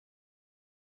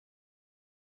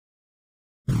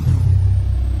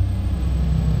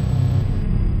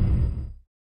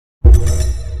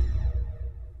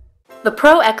The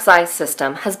Pro Xi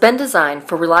system has been designed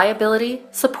for reliability,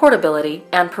 supportability,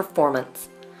 and performance.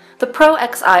 The Pro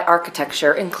Xi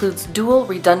architecture includes dual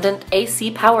redundant AC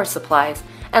power supplies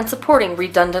and supporting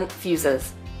redundant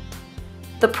fuses.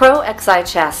 The Pro Xi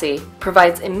chassis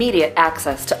provides immediate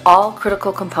access to all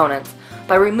critical components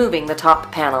by removing the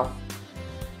top panel.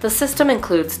 The system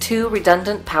includes 2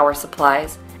 redundant power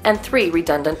supplies and 3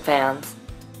 redundant fans.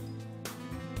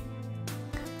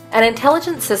 An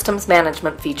Intelligent Systems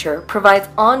Management feature provides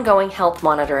ongoing health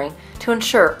monitoring to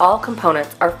ensure all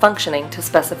components are functioning to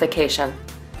specification.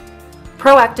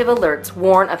 Proactive alerts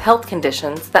warn of health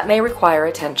conditions that may require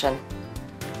attention.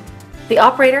 The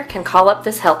operator can call up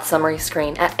this health summary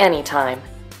screen at any time.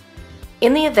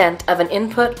 In the event of an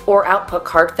input or output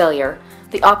card failure,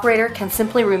 the operator can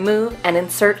simply remove and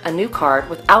insert a new card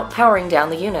without powering down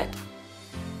the unit.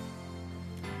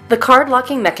 The card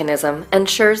locking mechanism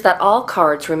ensures that all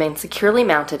cards remain securely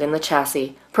mounted in the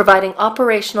chassis, providing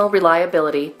operational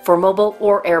reliability for mobile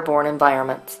or airborne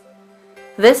environments.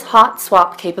 This hot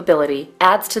swap capability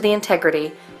adds to the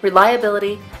integrity,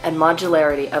 reliability, and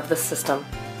modularity of the system.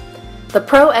 The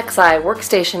Pro Xi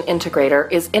Workstation Integrator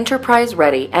is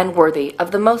enterprise-ready and worthy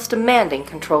of the most demanding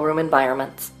control room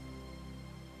environments.